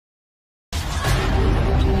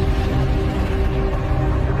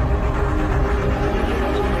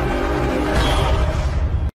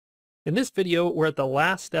In this video, we're at the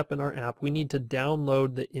last step in our app. We need to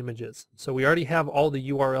download the images. So we already have all the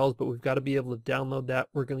URLs, but we've got to be able to download that.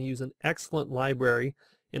 We're going to use an excellent library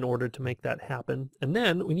in order to make that happen. And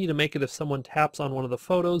then we need to make it if someone taps on one of the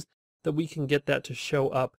photos that we can get that to show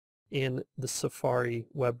up in the Safari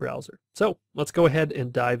web browser. So let's go ahead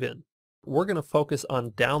and dive in. We're going to focus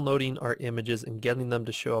on downloading our images and getting them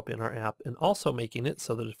to show up in our app, and also making it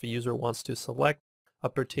so that if a user wants to select a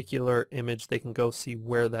particular image, they can go see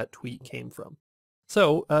where that tweet came from.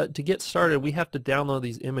 So to get started, we have to download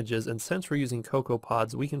these images, and since we're using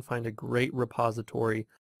CocoaPods, we can find a great repository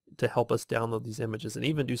to help us download these images and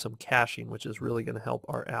even do some caching, which is really going to help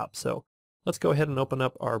our app. So let's go ahead and open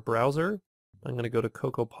up our browser. I'm going to go to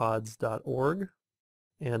cocoapods.org,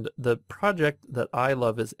 and the project that I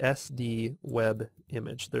love is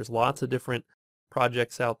SDWebimage. There's lots of different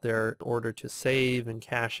projects out there in order to save and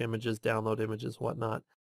cache images, download images, whatnot.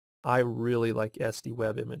 I really like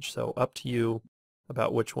SDWebimage, so up to you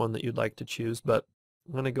about which one that you'd like to choose, but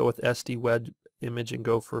I'm going to go with SDWebimage and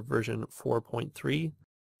go for version 4.3.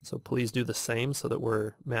 So please do the same so that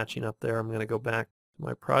we're matching up there. I'm going to go back to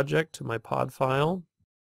my project, to my pod file,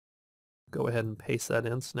 go ahead and paste that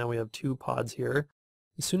in. So now we have 2 pods here.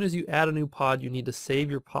 As soon as you add a new pod, you need to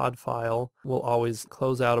save your pod file. We'll always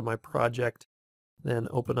close out of my project, then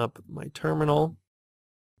open up my terminal.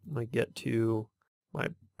 I'm going to get to my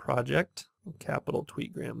project, capital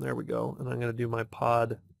Tweetgram, there we go, and I'm going to do my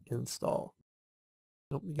pod install.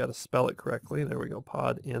 Nope, you got to spell it correctly. There we go,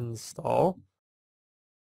 pod install.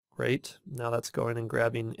 Great, now that's going and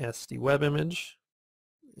grabbing SDWebimage,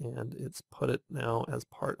 and it's put it now as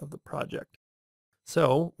part of the project.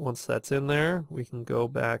 So once that's in there, we can go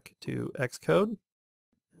back to Xcode,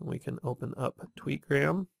 and we can open up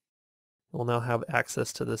Tweetgram. We'll now have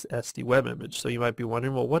access to this SDWebimage. So you might be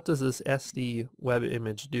wondering, well, what does this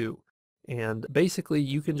SDWebimage do? And basically,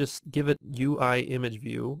 you can just give it UI image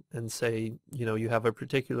view and say, you know, you have a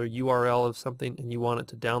particular URL of something and you want it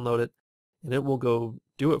to download it, and it will go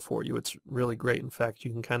do it for you. It's really great. In fact,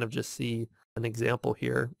 you can kind of just see an example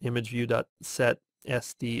here, imageview.set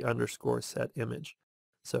sd_set image.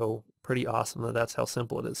 So pretty awesome that that's how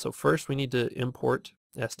simple it is. So first we need to import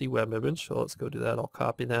SDWebimage. So let's go do that. I'll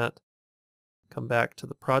copy that. Come back to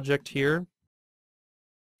the project here.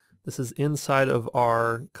 This is inside of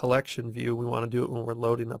our collection view. We want to do it when we're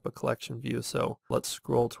loading up a collection view. So let's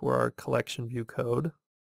scroll to our collection view code.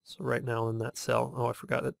 So right now in that cell, oh, I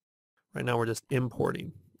forgot it. Right now we're just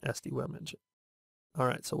importing SDWebimage. All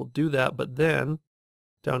right, so we'll do that, but then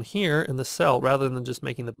down here in the cell, rather than just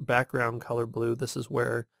making the background color blue, this is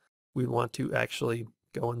where we want to actually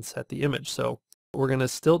go and set the image. So we're going to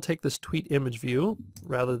still take this tweet image view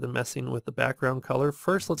rather than messing with the background color.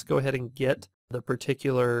 First, let's go ahead and get the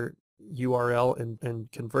particular URL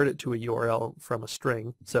and convert it to a URL from a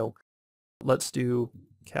string. So let's do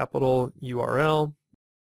capital URL,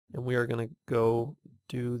 and we are going to go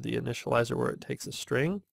do the initializer where it takes a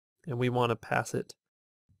string, and we want to pass it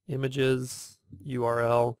images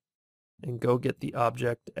URL and go get the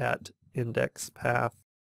object at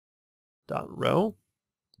indexPath.row.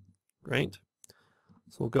 Great.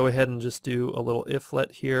 So we'll go ahead and just do a little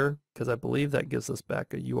if-let here, because I believe that gives us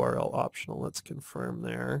back a URL optional. Let's confirm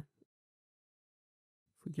there.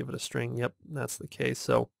 If we give it a string, yep, that's the case.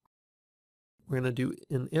 So we're going to do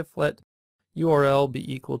an if-let URL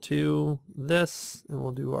be equal to this, and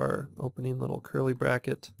we'll do our opening little curly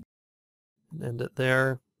bracket and end it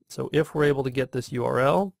there. So if we're able to get this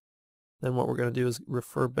URL, then what we're going to do is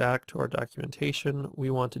refer back to our documentation. We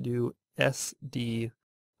want to do sd_set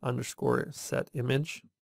image.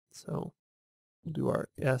 So we'll do our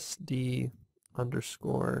sd_set,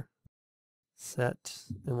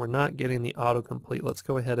 and we're not getting the autocomplete. Let's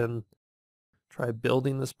go ahead and try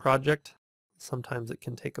building this project. Sometimes it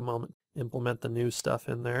can take a moment to implement the new stuff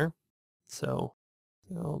in there. So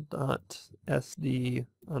 .sd_,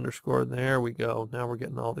 there we go. Now we're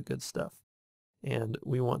getting all the good stuff. And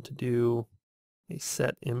we want to do a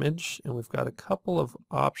set image, and we've got a couple of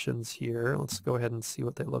options here. Let's go ahead and see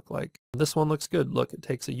what they look like. This one looks good. Look, it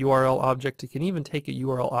takes a URL object. It can even take a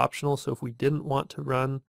URL optional, so if we didn't want to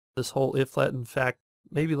run this whole if-let, in fact,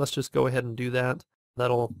 maybe let's just go ahead and do that.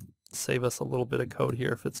 That'll save us a little bit of code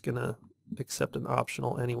here if it's going to accept an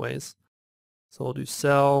optional anyways. So we'll do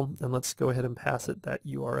cell, and let's go ahead and pass it that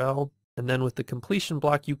URL. And then with the completion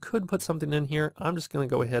block, you could put something in here. I'm just going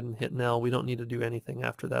to go ahead and hit null. We don't need to do anything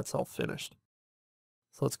after that's all finished.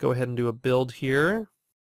 So let's go ahead and do a build here.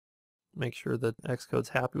 Make sure that Xcode's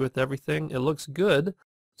happy with everything. It looks good.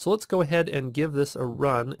 So let's go ahead and give this a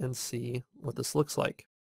run and see what this looks like.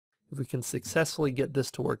 If we can successfully get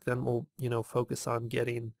this to work, then we'll, focus on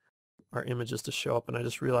getting our images to show up, and I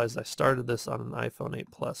just realized I started this on an iPhone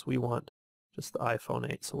 8 Plus. We want just the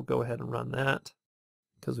iPhone 8, so we'll go ahead and run that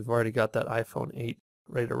because we've already got that iPhone 8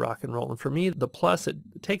 ready to rock and roll. And for me, the Plus, it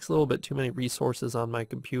takes a little bit too many resources on my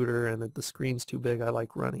computer, and the screen's too big. I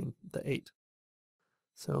like running the 8.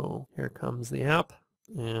 So here comes the app,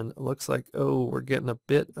 and it looks like, oh, we're getting a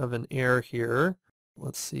bit of an error here.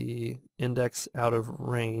 Let's see, index out of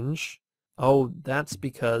range. Oh, that's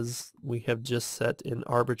because we have just set an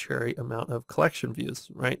arbitrary amount of collection views,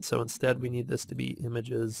 right? So instead we need this to be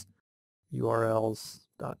images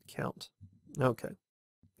urls.count. Okay.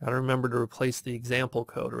 Got to remember to replace the example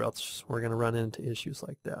code, or else we're going to run into issues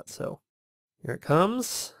like that. So here it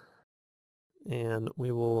comes, and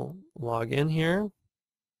we will log in here,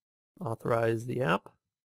 authorize the app.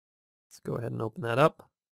 Let's go ahead and open that up.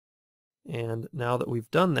 And now that we've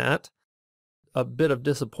done that, a bit of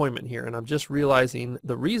disappointment here, and I'm just realizing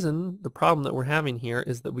the problem that we're having here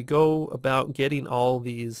is that we go about getting all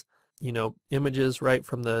these, images right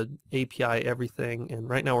from the API, everything, and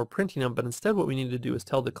right now we're printing them, but instead what we need to do is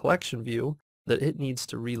tell the collection view that it needs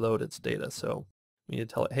to reload its data. So we need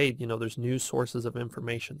to tell it, hey, there's new sources of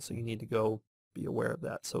information, so you need to go be aware of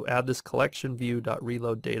that. So add this collection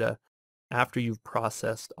view.reload data after you've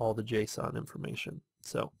processed all the JSON information.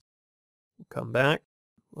 So we'll come back.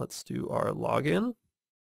 Let's do our login.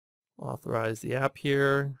 Authorize the app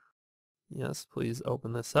here. Yes, please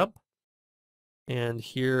open this up. And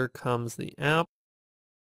here comes the app.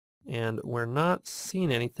 And we're not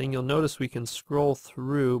seeing anything. You'll notice we can scroll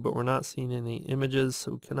through, but we're not seeing any images,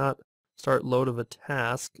 so we cannot start load of a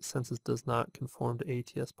task since it does not conform to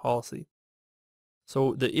ATS policy.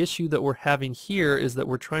 So the issue that we're having here is that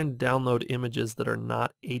we're trying to download images that are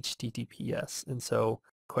not HTTPS. And so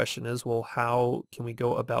the question is, well, how can we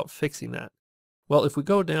go about fixing that? Well, if we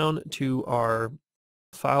go down to our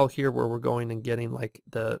file here where we're going and getting like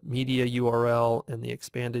the media URL and the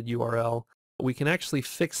expanded URL, we can actually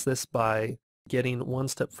fix this by getting one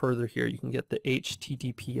step further here. You can get the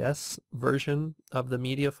HTTPS version of the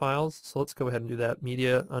media files. So let's go ahead and do that,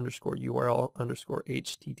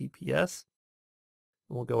 media_URL_HTTPS.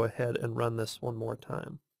 We'll go ahead and run this one more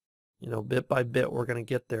time. Bit by bit, we're going to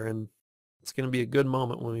get there, and it's going to be a good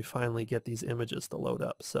moment when we finally get these images to load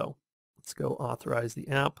up. So let's go authorize the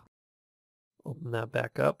app, open that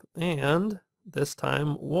back up, and this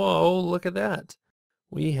time, whoa, look at that.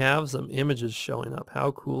 We have some images showing up.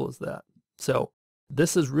 How cool is that? So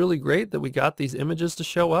this is really great that we got these images to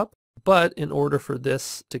show up, but in order for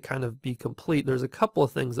this to kind of be complete, there's a couple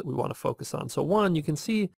of things that we want to focus on. So one, you can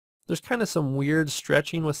see there's kind of some weird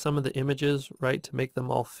stretching with some of the images, right, to make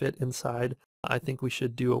them all fit inside. I think we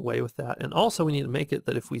should do away with that. And also we need to make it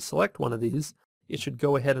that if we select one of these, it should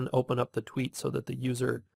go ahead and open up the tweet so that the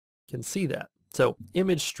user can see that. So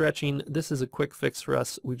image stretching, this is a quick fix for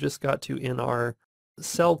us. We've just got to, in our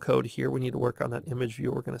cell code here, we need to work on that image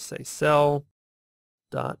view. We're going to say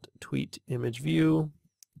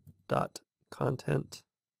cell.tweetImageView.content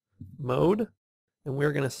mode. And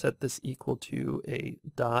we're going to set this equal to a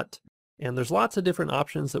dot. And there's lots of different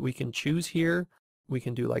options that we can choose here. We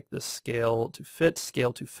can do like the scale to fit,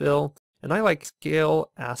 scale to fill. And I like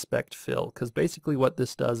scale aspect fill because basically what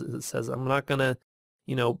this does is it says I'm not going to,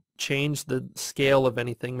 change the scale of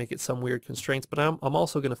anything, make it some weird constraints, but I'm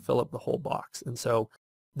also going to fill up the whole box. And so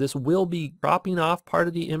this will be cropping off part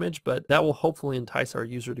of the image, but that will hopefully entice our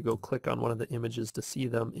user to go click on one of the images to see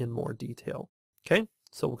them in more detail. Okay,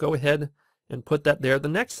 so we'll go ahead and put that there. The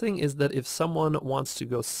next thing is that if someone wants to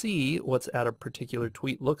go see what's at a particular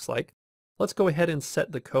tweet looks like, let's go ahead and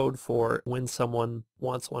set the code for when someone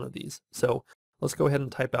wants one of these. So let's go ahead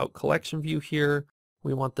and type out collection view here.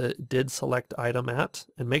 We want the did select item at,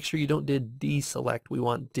 and make sure you don't did deselect. We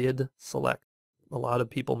want did select. A lot of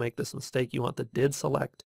people make this mistake. You want the did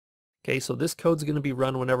select. Okay, so this code's going to be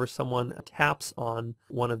run whenever someone taps on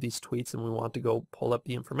one of these tweets and we want to go pull up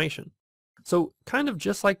the information. So kind of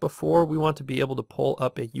just like before, we want to be able to pull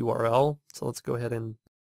up a URL. So let's go ahead and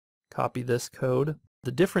copy this code.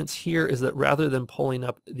 The difference here is that rather than pulling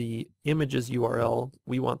up the images URL,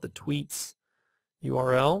 we want the tweets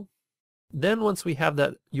URL. Then once we have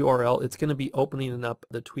that URL, it's going to be opening up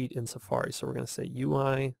the tweet in Safari. So we're going to say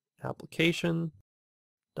UI application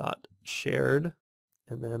dot shared,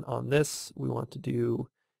 and then on this we want to do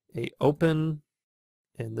a open,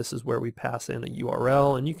 and this is where we pass in a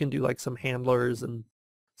URL, and you can do like some handlers and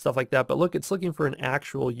stuff like that. But look, it's looking for an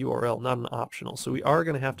actual URL, not an optional. So we are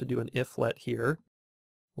going to have to do an if let here,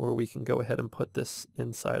 where we can go ahead and put this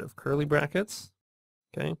inside of curly brackets.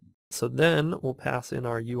 Okay. So then we'll pass in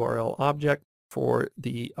our URL object. For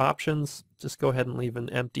the options, just go ahead and leave an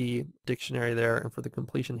empty dictionary there, and for the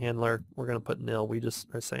completion handler, we're going to put nil. We just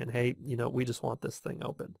are saying, hey, we just want this thing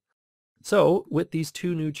open. So with these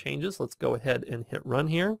two new changes, let's go ahead and hit run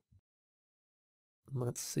here.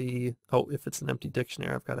 Let's see. Oh, if it's an empty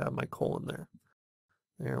dictionary, I've got to have my colon there.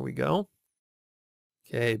 There we go.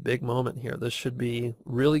 Okay, big moment here. This should be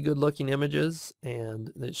really good looking images,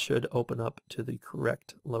 and it should open up to the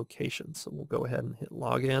correct location. So we'll go ahead and hit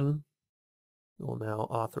login. We'll now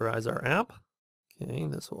authorize our app. Okay,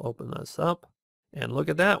 this will open us up. And look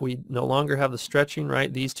at that, we no longer have the stretching,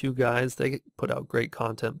 right? These two guys, they put out great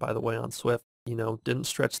content, by the way, on Swift. Didn't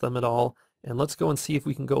stretch them at all. And let's go and see if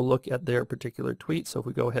we can go look at their particular tweet. So if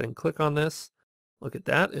we go ahead and click on this, look at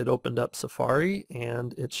that. It opened up Safari,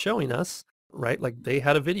 and it's showing us, right, like they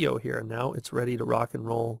had a video here, and now it's ready to rock and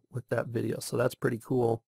roll with that video. So that's pretty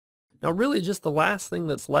cool. Now really just the last thing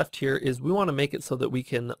that's left here is we want to make it so that we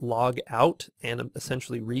can log out and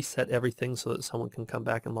essentially reset everything so that someone can come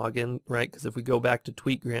back and log in, right? Because if we go back to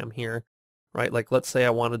Tweetgram here, right, like let's say I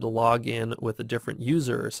wanted to log in with a different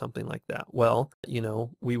user or something like that. Well,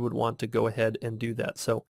 we would want to go ahead and do that.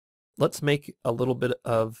 So let's make a little bit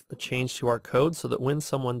of a change to our code so that when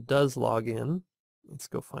someone does log in, let's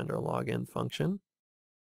go find our login function.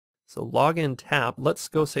 So login tab, let's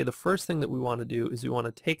go say the first thing that we want to do is we want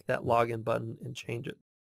to take that login button and change it.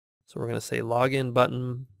 So we're going to say login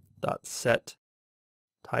button dot set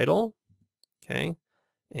title, okay,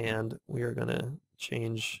 and we are going to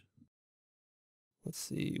change, let's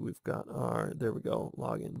see, we've got our, there we go,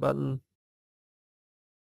 login button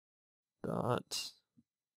dot,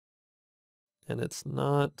 and it's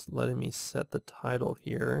not letting me set the title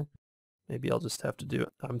here. Maybe I'll just have to do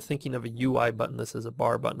it. I'm thinking of a UI button. This is a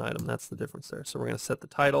bar button item. That's the difference there. So we're going to set the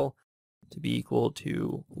title to be equal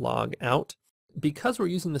to log out. Because we're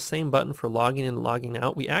using the same button for logging in and logging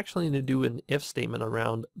out, we actually need to do an if statement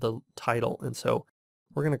around the title. And so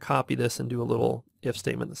we're going to copy this and do a little if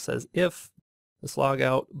statement that says if this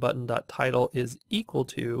logout button dot title is equal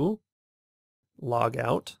to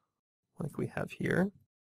logout, like we have here,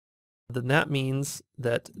 then that means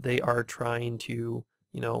that they are trying to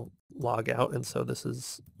log out, and so this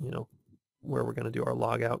is where we're going to do our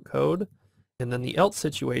logout code. And then the else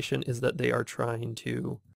situation is that they are trying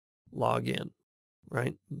to log in,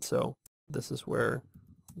 right? And so this is where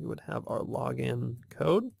we would have our login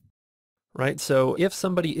code, right? So if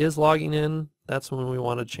somebody is logging in, that's when we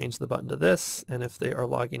want to change the button to this, and if they are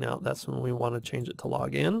logging out, that's when we want to change it to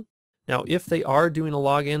log in. Now if they are doing a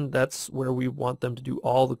login, that's where we want them to do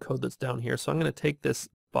all the code that's down here. So I'm going to take this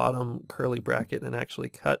bottom curly bracket and actually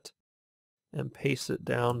cut and paste it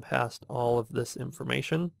down past all of this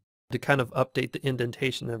information. To kind of update the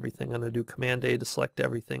indentation and everything, I'm going to do Command A to select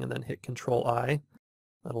everything and then hit Control I.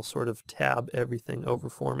 That'll sort of tab everything over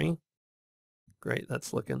for me. Great,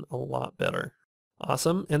 that's looking a lot better.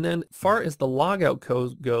 Awesome. And then far as the logout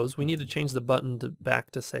code goes, we need to change the button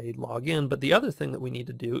back to say login. But the other thing that we need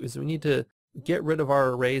to do is we need to get rid of our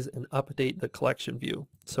arrays and update the collection view.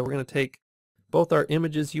 So we're going to take both our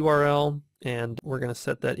images URL and we're going to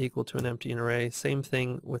set that equal to an empty array. Same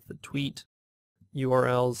thing with the tweet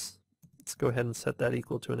URLs. Let's go ahead and set that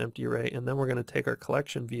equal to an empty array, and then we're going to take our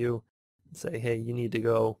collection view and say, hey, you need to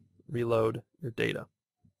go reload your data.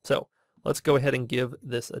 So let's go ahead and give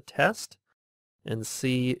this a test and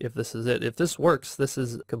see if this is it. If this works, this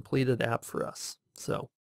is a completed app for us. So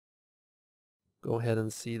go ahead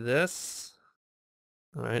and see this.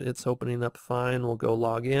 All right, it's opening up fine. We'll go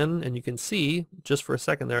log in, and you can see just for a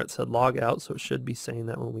second there it said log out, so it should be saying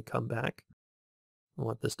that when we come back. I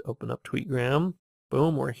want this to open up Tweetgram.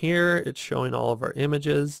 Boom, we're here. It's showing all of our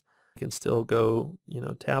images. You can still go,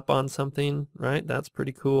 tap on something, right? That's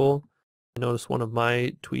pretty cool. I noticed one of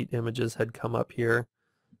my tweet images had come up here.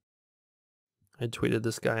 I tweeted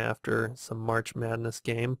this guy after some March Madness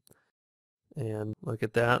game. And look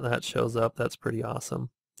at that, that shows up. That's pretty awesome.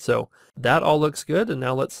 So that all looks good, and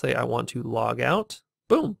now let's say I want to log out.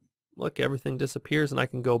 Boom, look, everything disappears, and I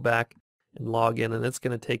can go back and log in, and it's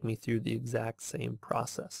going to take me through the exact same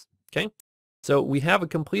process. Okay, so we have a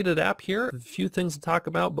completed app here. A few things to talk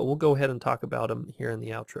about, but we'll go ahead and talk about them here in the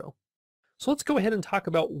outro. So let's go ahead and talk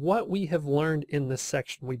about what we have learned in this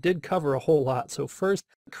section. We did cover a whole lot. So first,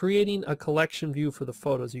 creating a collection view for the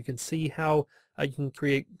photos. You can see how you can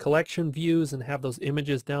create collection views and have those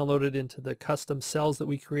images downloaded into the custom cells that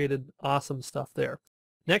we created. Awesome stuff there.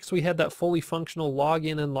 Next, we had that fully functional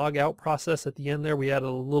login and log out process at the end there. We added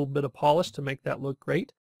a little bit of polish to make that look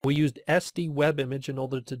great. We used SDWebimage in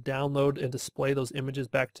order to download and display those images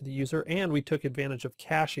back to the user, and we took advantage of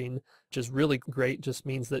caching, which is really great. Just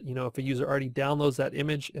means that, if a user already downloads that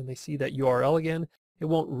image and they see that URL again, it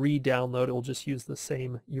won't re-download, it will just use the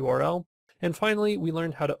same URL. And finally, we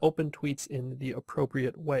learned how to open tweets in the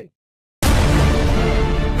appropriate way.